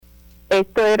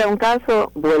esto era un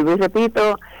caso, vuelvo y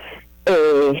repito,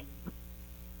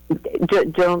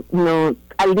 yo no,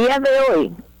 al día de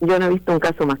hoy, yo no he visto un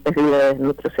caso más terrible de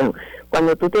desnutrición.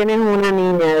 Cuando tú tienes una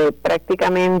niña de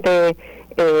prácticamente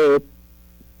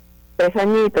 3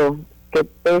 añitos que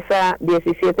pesa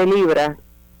 17 libras,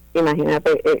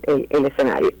 imagínate el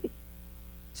escenario.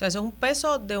 O sea, eso es un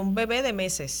peso de un bebé de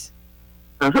meses.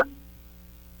 Ajá.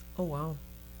 Oh, wow.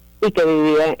 Y que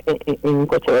vivía en un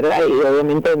coche, ¿verdad? Y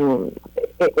obviamente no,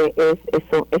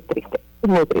 eso es triste, es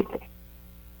muy triste.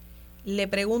 Le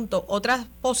pregunto, ¿otras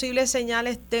posibles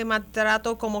señales de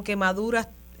maltrato como quemaduras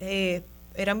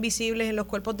eran visibles en los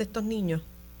cuerpos de estos niños?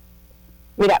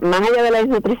 Mira, más allá de la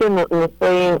desnutrición, no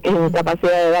estoy en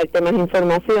capacidad de darte más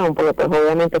información, porque pues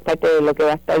obviamente es parte de lo que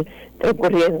va a estar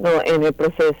ocurriendo en el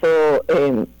proceso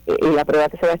y la prueba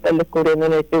que se va a estar descubriendo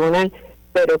en el tribunal,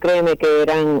 pero créeme que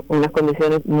eran unas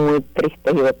condiciones muy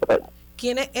tristes y deplorables.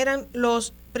 ¿Quiénes eran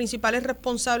los principales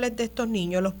responsables de estos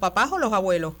niños, los papás o los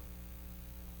abuelos?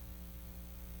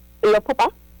 Los papás.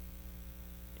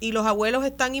 ¿Y los abuelos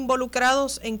están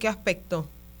involucrados en qué aspecto?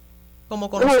 ¿Como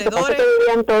conocedores? No, que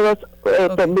vivían todos,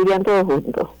 vivían todos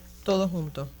juntos. Todos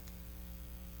juntos.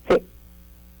 Sí.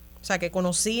 O sea, que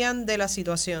conocían de la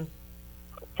situación.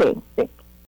 Sí, sí.